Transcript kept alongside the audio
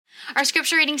Our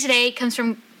scripture reading today comes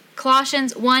from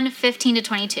Colossians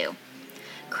 1:15-22.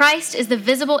 Christ is the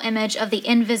visible image of the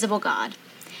invisible God.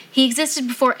 He existed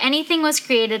before anything was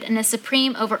created and is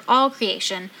supreme over all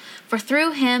creation, for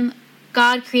through him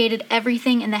God created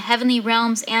everything in the heavenly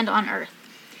realms and on earth.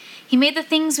 He made the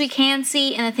things we can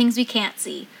see and the things we can't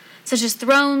see, such as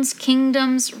thrones,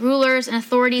 kingdoms, rulers, and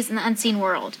authorities in the unseen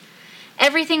world.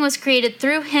 Everything was created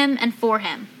through him and for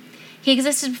him. He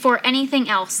existed before anything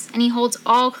else, and he holds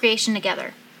all creation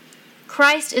together.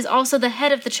 Christ is also the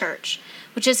head of the church,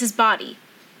 which is his body.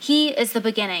 He is the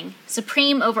beginning,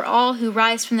 supreme over all who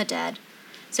rise from the dead.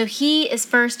 So he is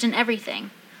first in everything.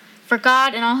 For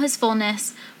God in all his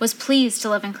fullness was pleased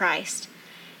to live in Christ,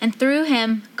 and through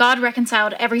him God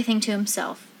reconciled everything to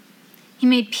himself. He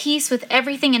made peace with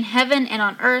everything in heaven and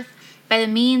on earth by the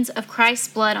means of Christ's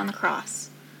blood on the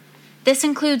cross. This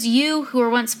includes you who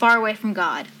were once far away from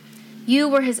God. You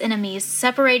were his enemies,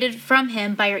 separated from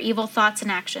him by your evil thoughts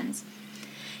and actions.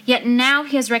 Yet now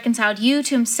he has reconciled you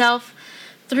to himself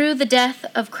through the death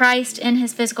of Christ in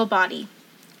his physical body.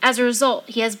 As a result,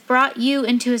 he has brought you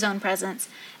into his own presence,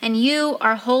 and you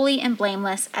are holy and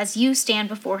blameless as you stand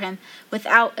before him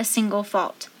without a single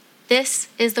fault. This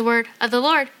is the word of the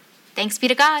Lord. Thanks be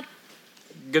to God.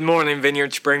 Good morning,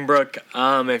 Vineyard Springbrook.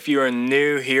 If you are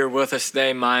new here with us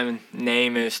today, my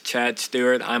name is Chad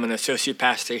Stewart. I'm an associate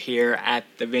pastor here at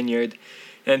the Vineyard.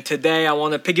 And today I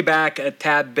want to piggyback a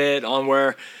tad bit on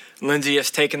where Lindsay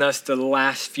has taken us the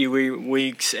last few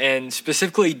weeks and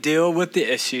specifically deal with the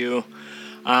issue,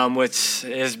 which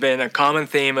has been a common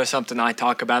theme of something I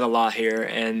talk about a lot here.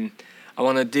 And I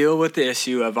want to deal with the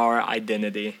issue of our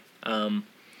identity.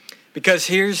 Because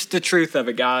here's the truth of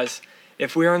it, guys.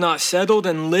 If we are not settled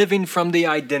and living from the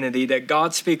identity that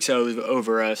God speaks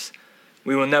over us,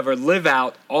 we will never live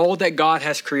out all that God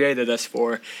has created us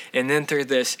for and enter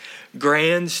this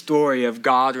grand story of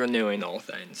God renewing all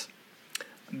things.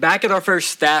 Back at our first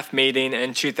staff meeting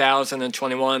in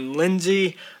 2021,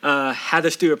 Lindsay had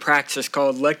us do a practice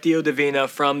called Lectio Divina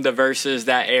from the verses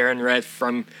that Aaron read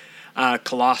from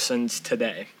Colossians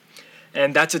today.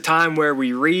 And that's a time where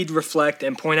we read, reflect,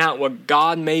 and point out what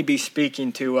God may be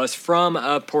speaking to us from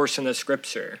a portion of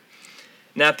Scripture.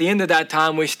 Now, at the end of that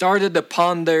time, we started to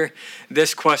ponder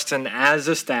this question as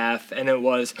a staff, and it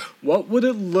was, what would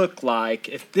it look like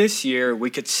if this year we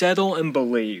could settle and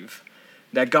believe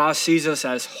that God sees us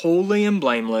as holy and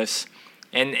blameless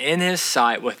and in his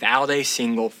sight without a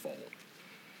single fault?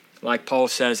 Like Paul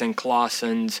says in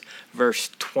Colossians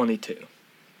verse 22.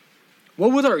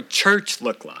 What would our church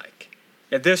look like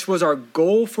if this was our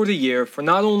goal for the year for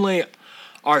not only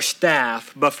our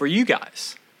staff, but for you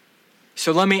guys?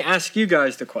 So let me ask you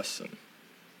guys the question.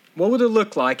 What would it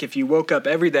look like if you woke up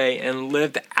every day and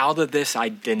lived out of this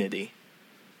identity?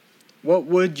 What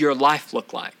would your life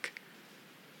look like?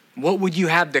 What would you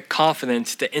have the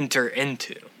confidence to enter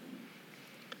into?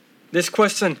 This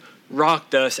question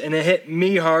rocked us, and it hit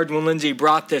me hard when Lindsay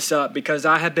brought this up because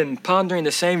I had been pondering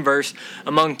the same verse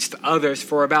amongst others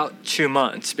for about 2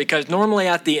 months. Because normally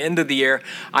at the end of the year,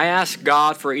 I ask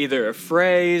God for either a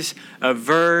phrase, a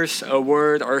verse, a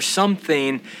word, or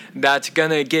something that's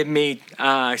going to give me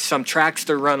some tracks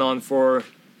to run on for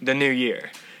the new year.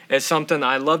 It's something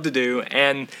I love to do,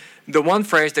 and the one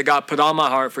phrase that God put on my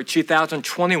heart for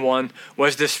 2021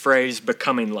 was this phrase,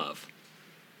 becoming love.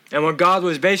 And what God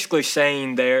was basically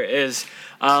saying there is,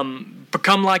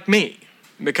 become like me.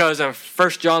 Because in 1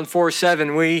 John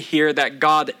 4:7, we hear that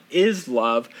God is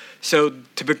love. So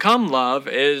to become love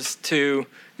is to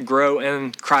grow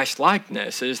in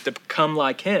Christ-likeness, is to become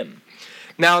like him.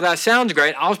 Now, that sounds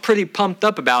great. I was pretty pumped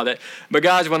up about it. But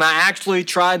guys, when I actually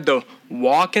tried to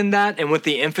walk in that and with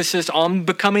the emphasis on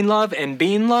becoming love and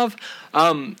being love,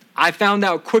 I found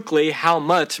out quickly how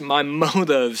much my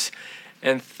motives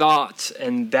and thoughts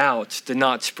and doubts did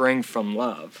not spring from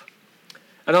love.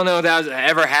 I don't know if that's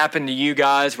ever happened to you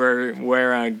guys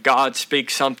where God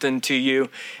speaks something to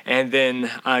you and then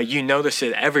you notice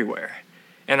it everywhere.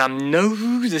 And I'm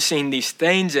noticing these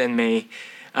things in me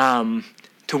to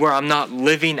where I'm not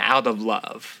living out of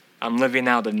love. I'm living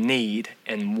out of need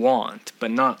and want,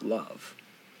 but not love.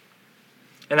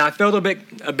 And I felt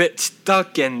a bit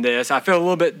stuck in this. I felt a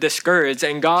little bit discouraged,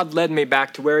 and God led me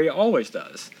back to where he always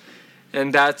does.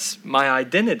 And that's my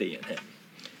identity in him.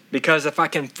 Because if I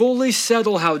can fully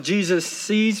settle how Jesus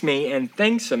sees me and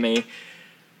thinks of me,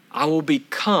 I will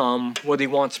become what he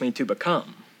wants me to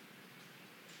become.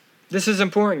 This is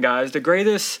important, guys. The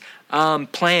greatest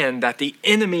plan that the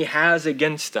enemy has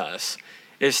against us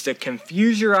is to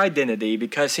confuse your identity,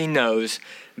 because he knows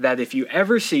that if you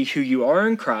ever see who you are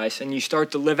in Christ and you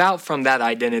start to live out from that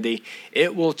identity,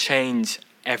 it will change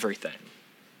everything.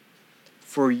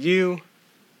 for you,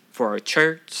 for our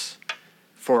church,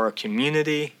 for our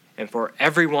community, and for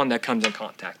everyone that comes in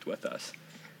contact with us.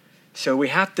 So we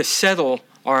have to settle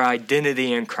our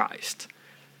identity in Christ,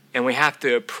 and we have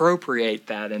to appropriate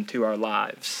that into our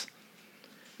lives.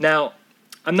 Now,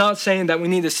 I'm not saying that we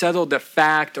need to settle the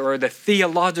fact or the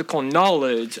theological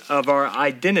knowledge of our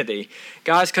identity.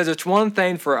 Guys, because it's one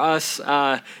thing for us,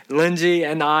 Lindsay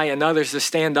and I and others, to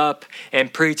stand up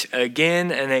and preach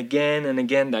again and again and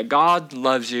again that God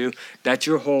loves you, that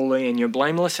you're holy and you're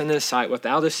blameless in His sight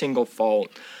without a single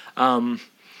fault.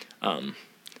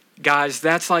 Guys,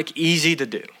 that's like easy to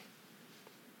do,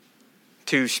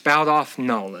 to spout off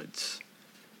knowledge.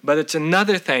 But it's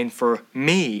another thing for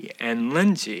me and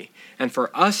Lindsay and for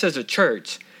us as a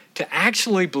church to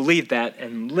actually believe that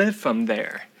and live from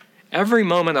there every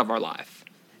moment of our life,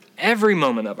 every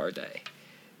moment of our day.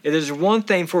 It is one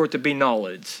thing for it to be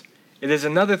knowledge. It is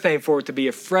another thing for it to be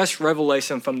a fresh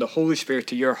revelation from the Holy Spirit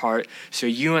to your heart so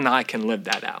you and I can live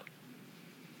that out.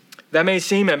 That may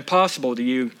seem impossible to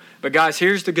you, but guys,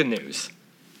 here's the good news.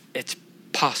 It's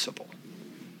possible.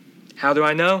 How do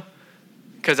I know?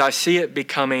 Because I see it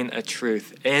becoming a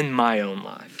truth in my own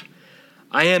life.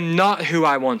 I am not who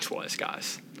I once was,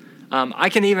 guys. I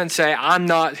can even say I'm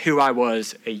not who I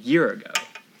was a year ago.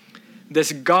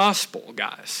 This gospel,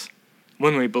 guys,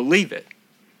 when we believe it,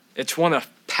 it's one of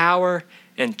power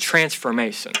and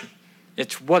transformation.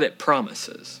 It's what it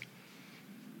promises.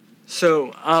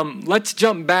 So let's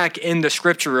jump back into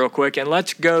Scripture real quick, and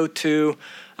let's go to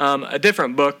a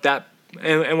different book that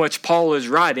in which Paul is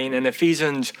writing in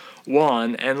Ephesians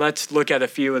 1, and let's look at a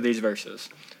few of these verses.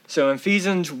 So in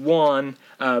Ephesians 1,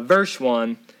 verse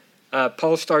 1,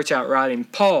 Paul starts out writing,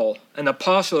 Paul, an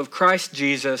apostle of Christ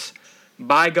Jesus,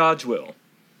 by God's will,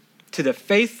 to the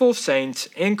faithful saints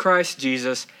in Christ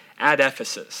Jesus at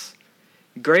Ephesus.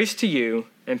 Grace to you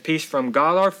and peace from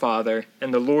God our Father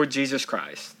and the Lord Jesus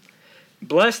Christ.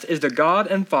 Blessed is the God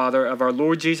and Father of our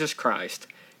Lord Jesus Christ,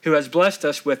 who has blessed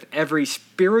us with every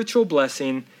spiritual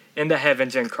blessing in the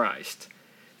heavens in Christ.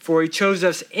 For He chose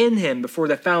us in Him before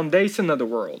the foundation of the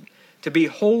world, to be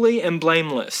holy and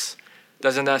blameless.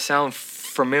 Doesn't that sound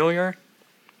familiar?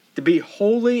 To be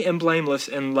holy and blameless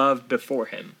in love before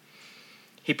Him.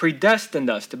 He predestined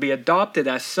us to be adopted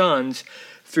as sons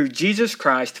through Jesus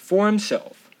Christ for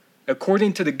Himself,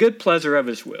 according to the good pleasure of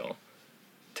His will,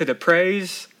 to the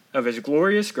praise of His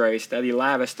glorious grace that He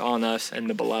lavished on us in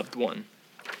the Beloved One.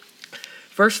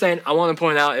 First thing I want to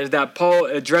point out is that Paul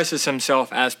addresses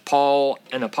himself as Paul,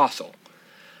 an apostle.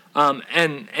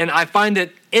 And I find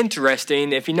it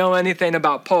interesting, if you know anything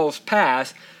about Paul's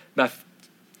past,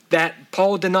 that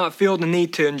Paul did not feel the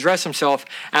need to address himself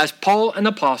as Paul, an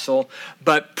apostle,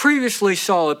 but previously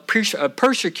Saul, a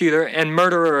persecutor and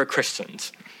murderer of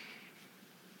Christians.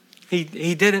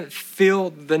 He didn't feel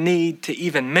the need to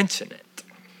even mention it.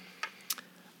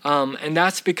 And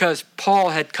that's because Paul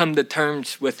had come to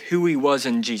terms with who he was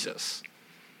in Jesus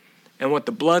and what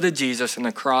the blood of Jesus and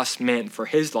the cross meant for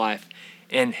his life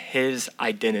and his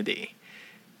identity.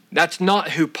 That's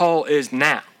not who Paul is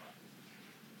now,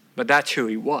 but that's who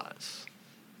he was.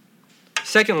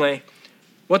 Secondly,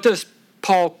 what does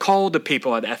Paul call the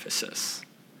people at Ephesus?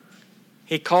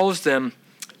 He calls them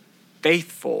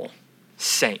faithful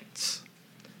saints.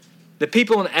 The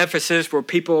people in Ephesus were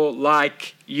people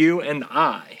like you and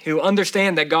I, who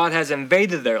understand that God has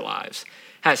invaded their lives,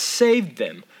 has saved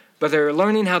them, but they're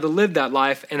learning how to live that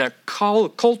life in a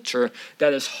culture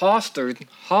that is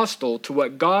hostile to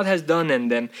what God has done in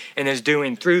them and is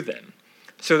doing through them.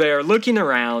 So they are looking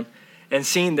around and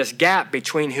seeing this gap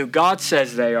between who God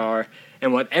says they are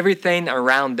and what everything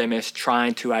around them is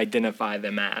trying to identify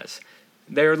them as.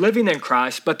 They are living in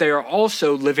Christ, but they are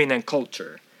also living in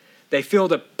culture. They feel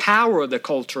the power of the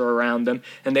culture around them,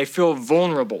 and they feel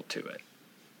vulnerable to it.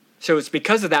 So it's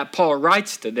because of that Paul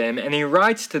writes to them, and he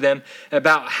writes to them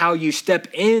about how you step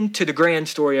into the grand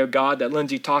story of God that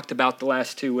Lindsay talked about the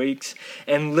last 2 weeks,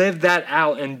 and live that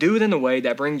out and do it in a way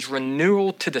that brings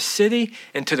renewal to the city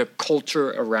and to the culture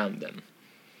around them.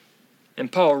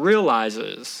 And Paul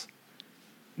realizes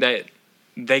that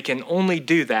they can only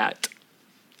do that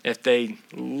if they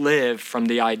live from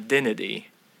the identity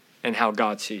and how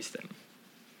God sees them.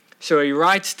 So he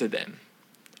writes to them,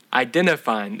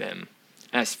 identifying them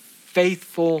as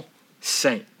faithful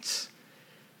saints.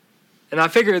 And I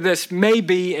figure this may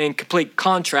be in complete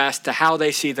contrast to how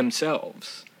they see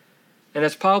themselves. And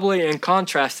it's probably in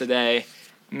contrast today,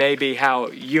 maybe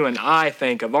how you and I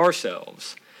think of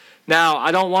ourselves. Now,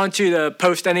 I don't want you to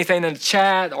post anything in the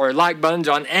chat or like buttons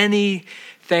on anything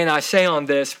I say on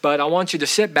this, but I want you to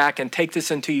sit back and take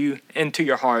this into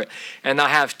your heart. And I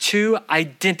have two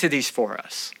identities for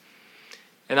us.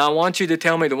 And I want you to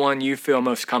tell me the one you feel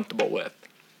most comfortable with.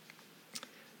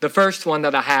 The first one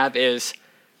that I have is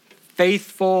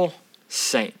faithful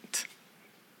saint.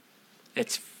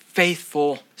 It's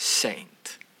faithful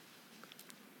saint.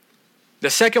 The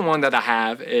second one that I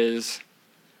have is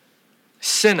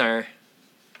sinner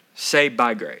saved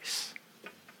by grace.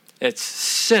 It's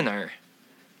sinner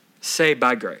saved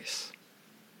by grace.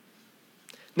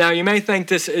 Now, you may think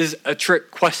this is a trick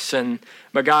question,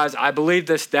 but guys, I believe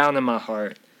this down in my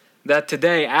heart, that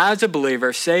today, as a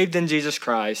believer saved in Jesus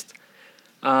Christ,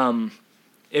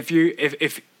 if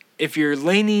you're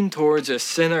leaning towards a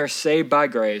sinner saved by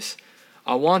grace,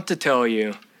 I want to tell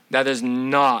you that is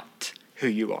not who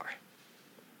you are.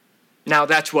 Now,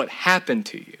 that's what happened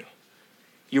to you.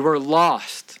 You were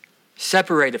lost,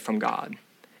 separated from God,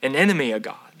 an enemy of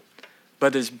God.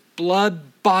 But his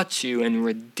blood bought you and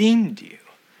redeemed you.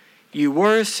 You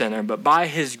were a sinner, but by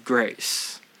his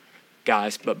grace,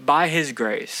 guys, but by his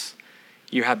grace,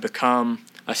 you have become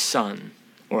a son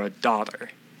or a daughter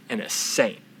and a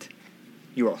saint.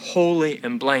 You are holy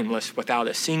and blameless without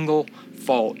a single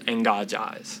fault in God's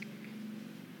eyes.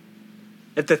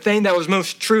 If the thing that was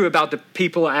most true about the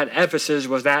people at Ephesus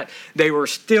was that they were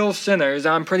still sinners,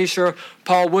 I'm pretty sure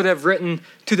Paul would have written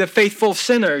to the faithful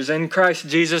sinners in Christ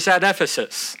Jesus at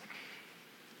Ephesus.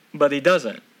 But he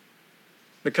doesn't.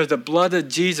 Because the blood of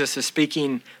Jesus is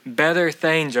speaking better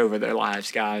things over their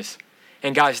lives, guys.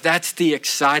 And guys, that's the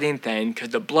exciting thing, because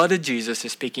the blood of Jesus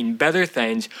is speaking better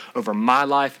things over my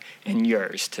life and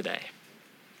yours today.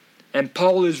 And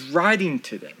Paul is writing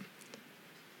to them,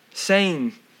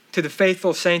 saying to the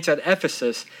faithful saints at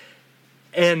Ephesus,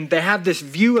 and they have this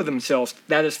view of themselves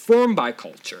that is formed by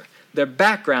culture, their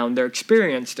background, their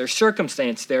experience, their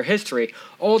circumstance, their history,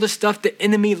 all the stuff the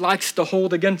enemy likes to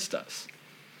hold against us.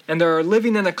 And they're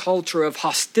living in a culture of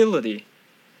hostility.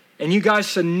 And you guys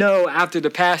should know, after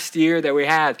the past year that we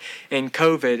had in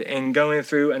COVID and going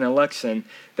through an election,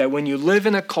 that when you live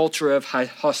in a culture of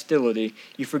hostility,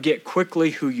 you forget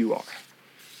quickly who you are.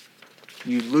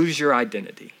 You lose your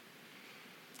identity.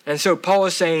 And so Paul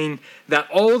is saying that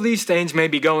all of these things may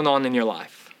be going on in your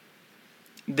life.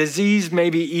 Disease may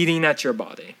be eating at your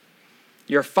body.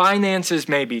 Your finances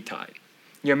may be tight.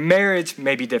 Your marriage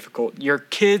may be difficult. Your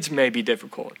kids may be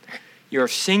difficult. Your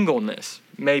singleness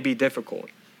may be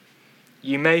difficult.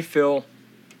 You may feel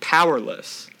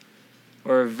powerless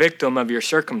or a victim of your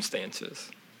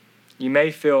circumstances. You may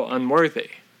feel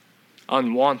unworthy,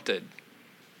 unwanted,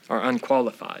 or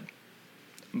unqualified,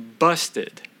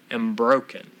 busted and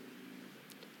broken.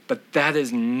 But that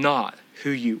is not who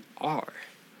you are.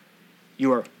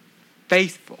 You are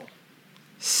faithful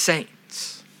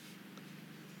saints.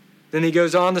 Then he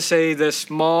goes on to say this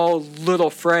small little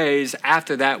phrase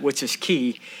after that, which is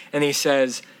key. And he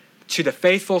says, to the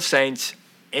faithful saints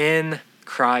in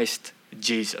Christ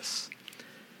Jesus.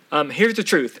 Here's the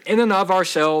truth. In and of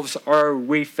ourselves, are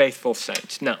we faithful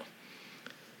saints? No.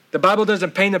 The Bible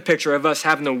doesn't paint a picture of us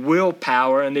having the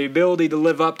willpower and the ability to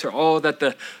live up to all that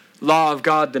the law of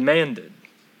God demanded.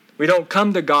 We don't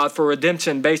come to God for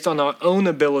redemption based on our own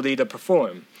ability to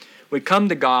perform. We come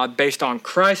to God based on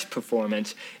Christ's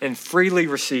performance and freely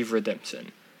receive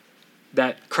redemption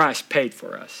that Christ paid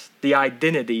for us, the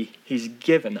identity he's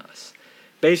given us.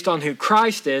 Based on who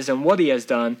Christ is and what he has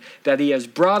done, that he has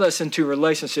brought us into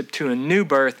relationship to a new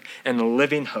birth and a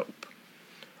living hope.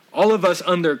 All of us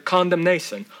under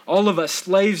condemnation, all of us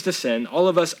slaves to sin, all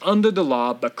of us under the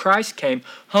law, but Christ came,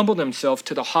 humbled himself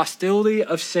to the hostility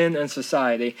of sin and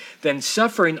society, then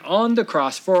suffering on the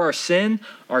cross for our sin,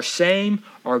 our shame,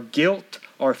 our guilt,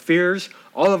 our fears,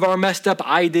 all of our messed up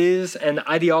ideas and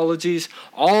ideologies,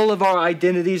 all of our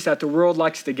identities that the world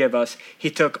likes to give us. He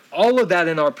took all of that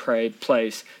in our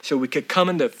place so we could come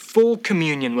into full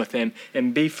communion with him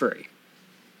and be free.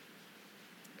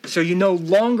 So you no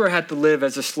longer have to live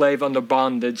as a slave under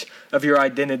bondage of your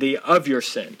identity, of your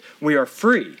sin. We are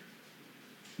free.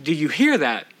 Do you hear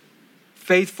that?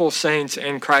 Faithful saints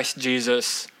in Christ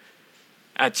Jesus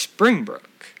at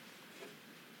Springbrook.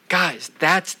 Guys,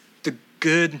 that's the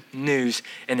good news,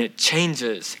 and it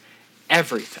changes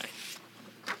everything.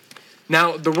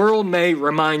 Now, the world may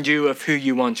remind you of who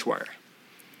you once were.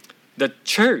 The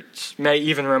church may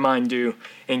even remind you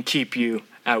and keep you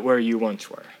at where you once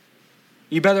were.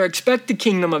 You better expect the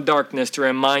kingdom of darkness to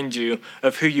remind you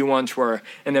of who you once were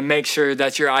and to make sure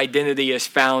that your identity is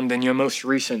found in your most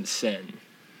recent sin.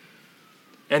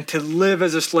 And to live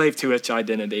as a slave to its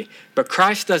identity. But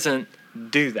Christ doesn't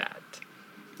do that.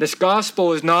 This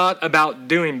gospel is not about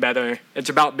doing better. It's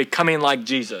about becoming like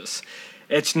Jesus.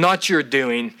 It's not your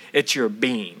doing, it's your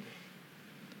being.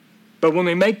 But when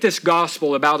we make this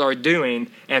gospel about our doing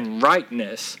and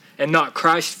rightness and not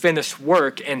Christ's finished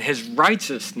work and his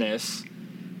righteousness,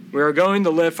 we are going to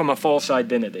live from a false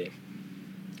identity.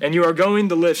 And you are going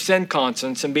to live sin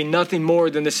conscious and be nothing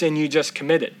more than the sin you just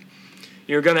committed.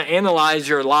 You're going to analyze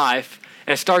your life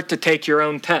and start to take your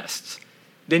own tests.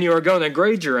 Then you are going to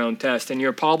grade your own test, and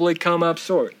you'll probably come up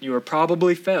short. You will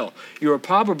probably fail. You will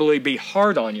probably be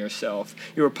hard on yourself.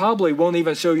 You will probably won't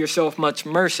even show yourself much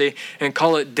mercy and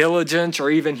call it diligence or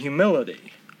even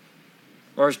humility.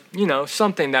 Or,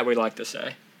 something that we like to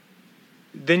say.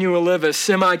 Then you will live a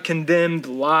semi-condemned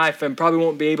life and probably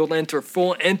won't be able to enter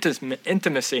full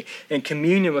intimacy and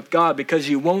communion with God because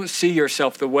you won't see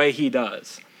yourself the way he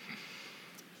does.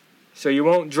 So you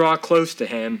won't draw close to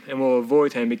him and will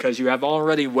avoid him because you have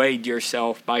already weighed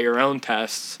yourself by your own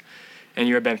tests and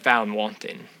you have been found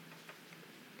wanting.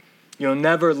 You'll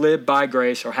never live by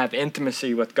grace or have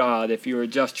intimacy with God if you are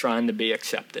just trying to be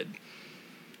accepted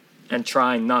and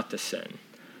trying not to sin.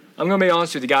 I'm going to be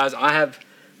honest with you guys. I have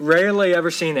rarely ever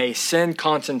seen a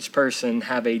sin-conscious person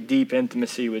have a deep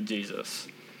intimacy with Jesus.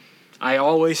 I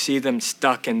always see them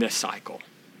stuck in this cycle,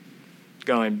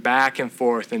 going back and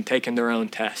forth and taking their own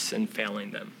tests and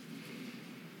failing them.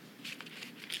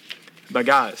 But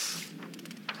guys,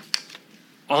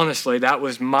 honestly, that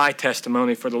was my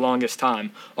testimony for the longest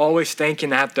time. Always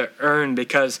thinking I have to earn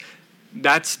because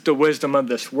that's the wisdom of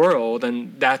this world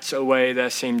and that's a way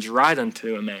that seems right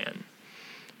unto a man.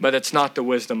 But it's not the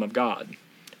wisdom of God.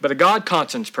 But a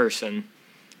God-conscious person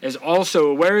is also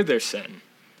aware of their sin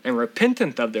and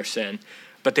repentant of their sin,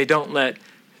 but they don't let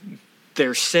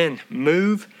their sin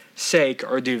move, shake,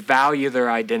 or devalue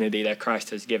their identity that Christ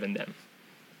has given them.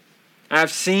 I've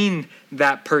seen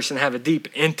that person have a deep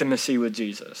intimacy with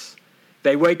Jesus.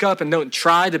 They wake up and don't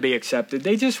try to be accepted.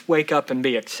 They just wake up and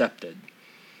be accepted.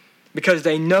 Because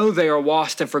they know they are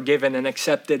washed and forgiven and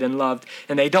accepted and loved,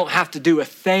 and they don't have to do a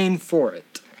thing for it.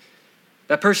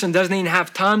 That person doesn't even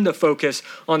have time to focus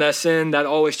on that sin that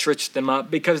always trips them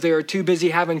up because they are too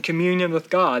busy having communion with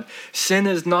God. Sin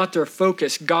is not their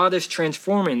focus. God is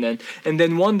transforming them. And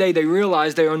then one day they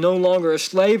realize they are no longer a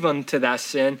slave unto that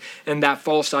sin and that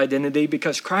false identity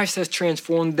because Christ has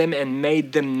transformed them and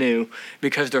made them new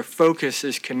because their focus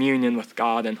is communion with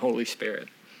God and Holy Spirit.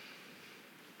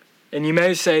 And you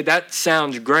may say, that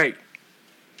sounds great,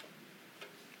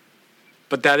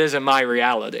 but that isn't my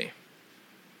reality.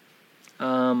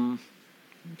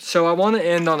 So I want to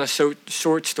end on a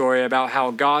short story about how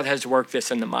God has worked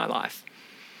this into my life.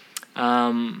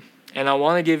 And I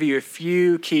want to give you a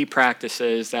few key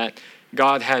practices that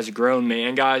God has grown me.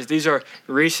 And guys, these are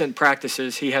recent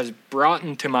practices he has brought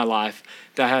into my life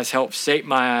that has helped shape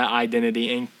my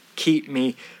identity and keep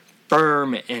me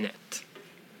firm in it.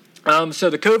 So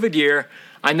the COVID year,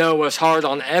 I know, was hard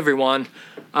on everyone.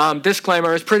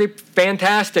 Disclaimer, it's pretty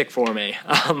fantastic for me.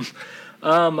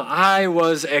 I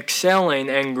was excelling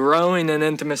and growing in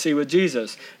intimacy with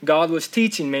Jesus. God was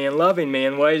teaching me and loving me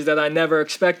in ways that I never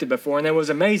expected before, and it was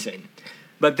amazing.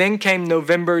 But then came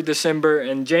November, December,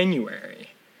 and January.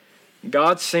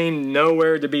 God seemed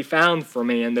nowhere to be found for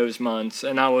me in those months,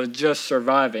 and I was just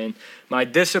surviving. My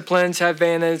disciplines have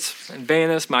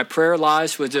vanished. My prayer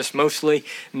life was just mostly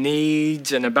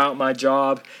needs and about my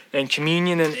job, and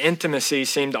communion and intimacy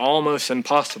seemed almost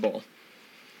impossible.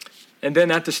 And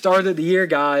then at the start of the year,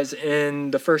 guys,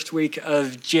 in the first week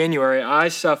of January, I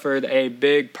suffered a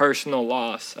big personal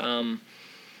loss.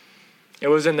 It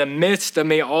was in the midst of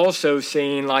me also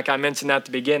seeing, like I mentioned at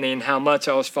the beginning, how much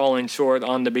I was falling short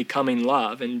on the becoming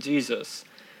love in Jesus.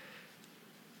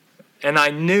 And I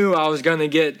knew I was going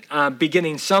to be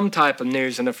getting some type of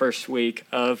news in the first week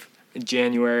of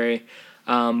January,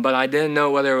 but I didn't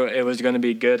know whether it was going to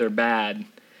be good or bad.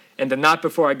 And the night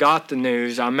before I got the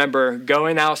news, I remember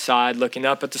going outside, looking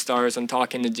up at the stars and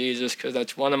talking to Jesus because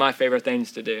that's one of my favorite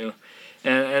things to do.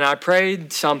 And I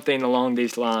prayed something along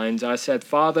these lines. I said,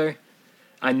 Father,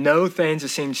 I know things have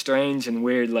seemed strange and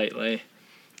weird lately.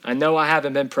 I know I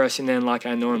haven't been pressing in like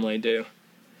I normally do.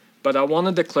 But I want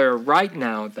to declare right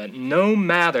now that no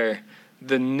matter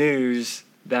the news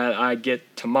that I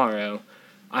get tomorrow,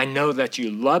 I know that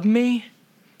you love me.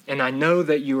 And I know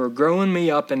that you are growing me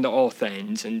up into all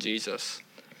things in Jesus.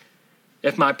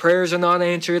 If my prayers are not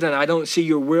answered and I don't see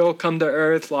your will come to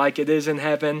earth like it is in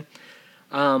heaven,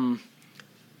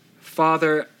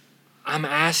 Father, I'm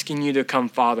asking you to come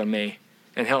father me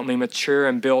and help me mature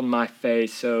and build my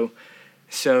faith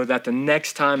so that the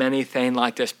next time anything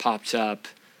like this pops up,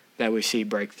 that we see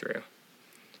breakthrough.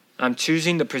 I'm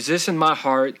choosing to position my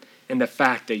heart in the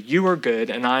fact that you are good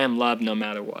and I am loved no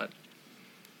matter what.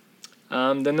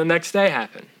 Then the next day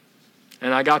happened,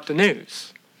 and I got the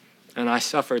news, and I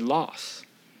suffered loss.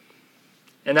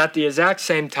 And at the exact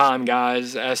same time,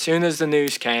 guys, as soon as the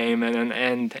news came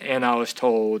and I was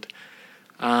told,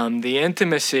 the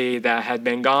intimacy that had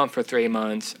been gone for 3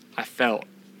 months, I felt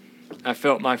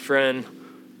my friend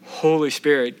Holy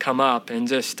Spirit come up and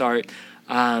just start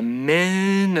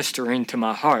ministering to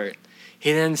my heart.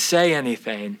 He didn't say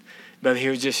anything, but he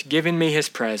was just giving me his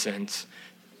presence,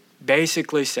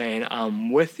 basically saying,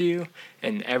 I'm with you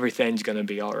and everything's going to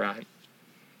be all right.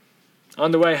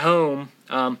 On the way home,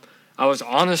 I was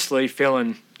honestly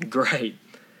feeling great.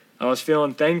 I was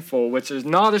feeling thankful, which is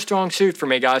not a strong suit for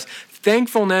me, guys.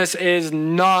 Thankfulness is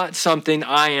not something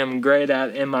I am great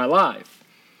at in my life.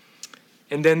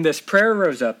 And then this prayer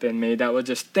rose up in me that was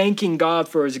just thanking God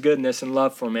for his goodness and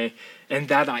love for me, and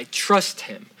that I trust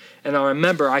him. And I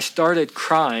remember I started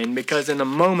crying because in a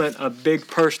moment of big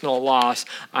personal loss,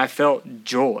 I felt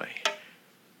joy.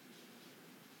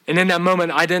 And in that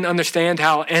moment, I didn't understand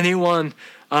how anyone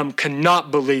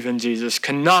cannot believe in Jesus,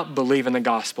 cannot believe in the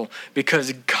gospel,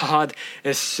 because God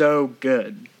is so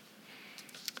good.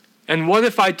 And what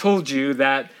if I told you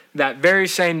that that very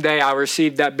same day I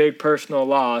received that big personal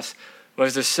loss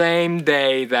was the same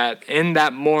day that in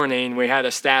that morning we had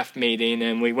a staff meeting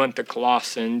and we went to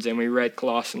Colossians and we read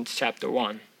Colossians chapter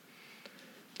 1,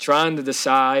 trying to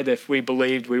decide if we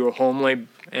believed we were homely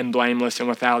and blameless and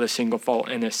without a single fault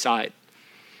in his sight.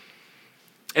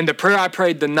 And the prayer I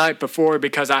prayed the night before,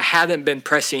 because I hadn't been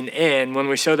pressing in when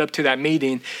we showed up to that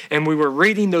meeting and we were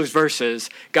reading those verses,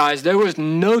 guys, there was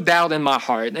no doubt in my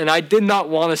heart, and I did not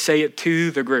want to say it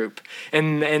to the group.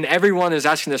 And everyone is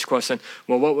asking this question,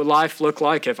 well, what would life look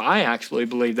like if I actually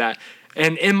believed that?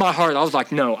 And in my heart, I was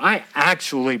like, no, I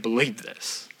actually believe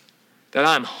this, that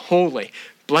I'm holy,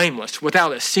 blameless,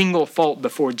 without a single fault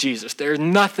before Jesus. There's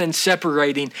nothing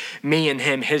separating me and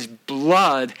him. His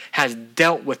blood has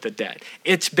dealt with the debt.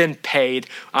 It's been paid.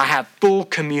 I have full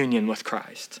communion with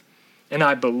Christ. And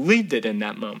I believed it in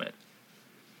that moment.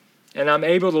 And I'm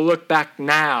able to look back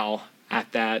now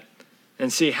at that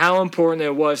and see how important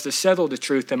it was to settle the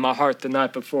truth in my heart the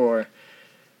night before,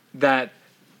 that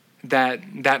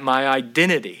my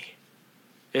identity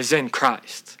is in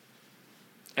Christ.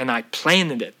 And I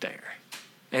planted it there.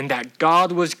 And that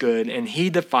God was good and he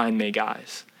defined me,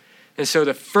 guys. And so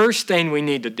the first thing we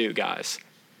need to do, guys,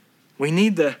 we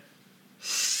need to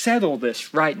settle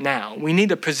this right now. We need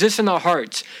to position our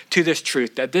hearts to this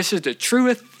truth, that this is the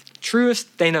truest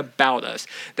thing about us,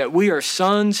 that we are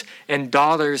sons and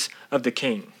daughters of the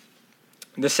King.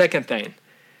 The second thing,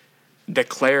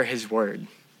 declare his word.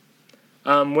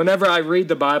 Whenever I read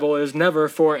the Bible, it is never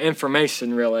for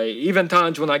information, really. Even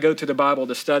times when I go to the Bible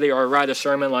to study or write a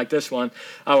sermon like this one,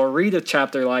 I will read a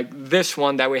chapter like this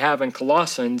one that we have in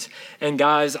Colossians, and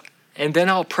guys, and then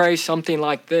I'll pray something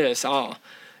like this.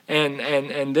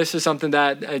 And this is something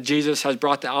that Jesus has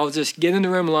brought. I'll just get in the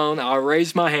room alone, I'll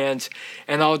raise my hands,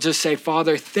 and I'll just say,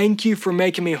 Father, thank you for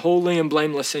making me holy and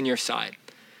blameless in your sight.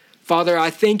 Father, I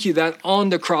thank you that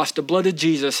on the cross, the blood of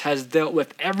Jesus has dealt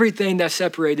with everything that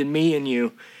separated me and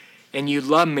you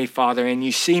love me, Father, and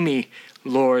you see me,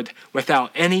 Lord,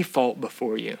 without any fault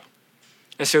before you.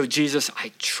 And so, Jesus,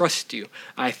 I trust you,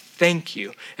 I thank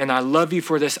you, and I love you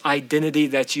for this identity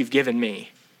that you've given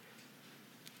me.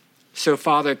 So,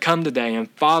 Father, come today and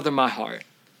father my heart,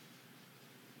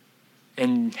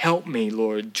 and help me,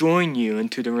 Lord, join you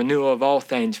into the renewal of all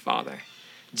things, Father.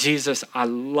 Jesus, I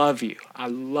love you,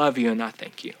 and I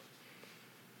thank you.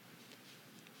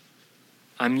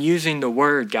 I'm using the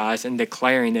word, guys, and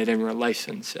declaring it in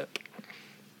relationship.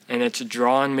 And it's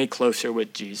drawing me closer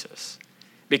with Jesus.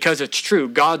 Because it's true.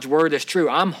 God's word is true.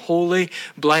 I'm holy,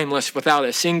 blameless, without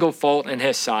a single fault in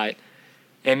his sight.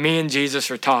 And me and Jesus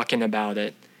are talking about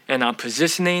it. And I'm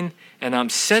positioning and I'm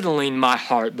settling my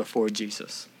heart before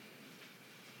Jesus.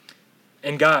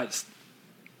 And guys,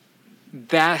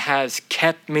 that has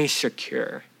kept me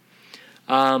secure.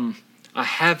 I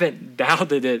haven't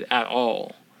doubted it at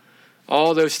all.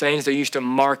 All those things that used to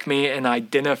mark me and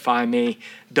identify me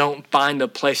don't find a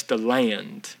place to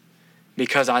land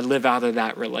because I live out of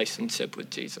that relationship with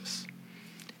Jesus.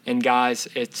 And guys,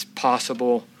 it's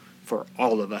possible for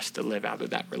all of us to live out of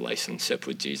that relationship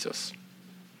with Jesus.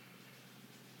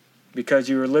 Because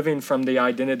you are living from the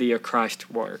identity of Christ's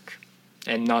work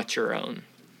and not your own.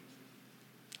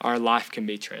 Our life can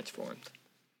be transformed.